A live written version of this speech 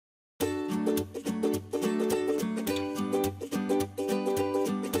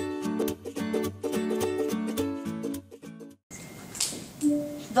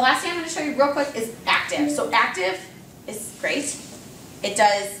the last thing I'm going to show you real quick is active. So active is great. It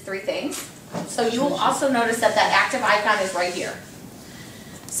does 3 things. So you will also notice that that active icon is right here.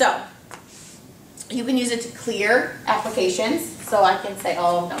 So you can use it to clear applications. So I can say,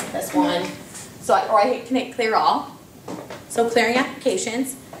 oh no, this one. So or I can hit clear all. So clearing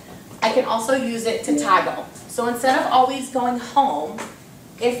applications. I can also use it to toggle. So instead of always going home,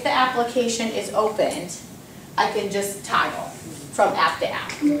 if the application is opened, I can just toggle from app to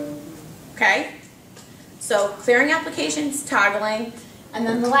app. Okay? So clearing applications, toggling, and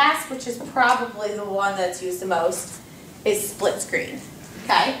then the last, which is probably the one that's used the most, is split screen.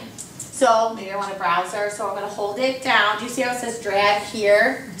 Okay? So maybe I want a browser, so I'm going to hold it down. Do you see how it says drag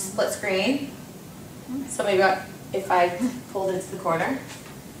here, split screen? So maybe if I hold it to the corner.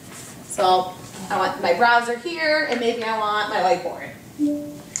 So I want my browser here, and maybe I want my whiteboard.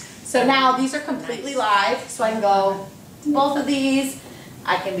 So now these are completely live, so I can go to both of these.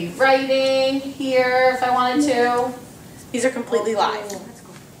 I can be writing here if I wanted to. These are completely live.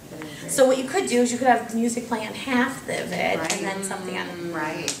 So what you could do is you could have music playing on half of it, and then something on.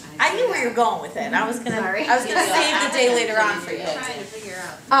 Right. I knew where you're going with it. I was gonna save the day later on for you. Trying to figure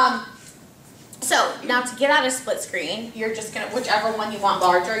out. So now to get out of split screen, you're just gonna, whichever one you want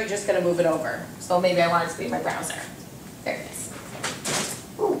larger, you're just gonna move it over. So maybe I want it to be my browser. There it is.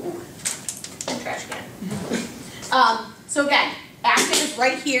 Ooh, trash can. So again, active is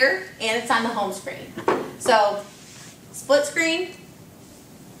right here, and it's on the home screen. So split screen,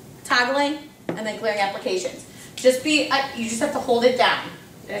 toggling, and then clearing applications. Just you just have to hold it down,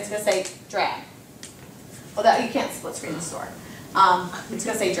 and it's gonna say drag. Well, that you can't split screen the store. It's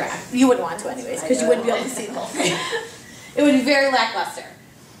going to say drag. You wouldn't want to anyways, because you wouldn't be able to see the whole thing. It would be very lackluster.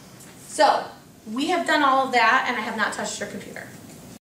 So, we have done all of that, and I have not touched your computer.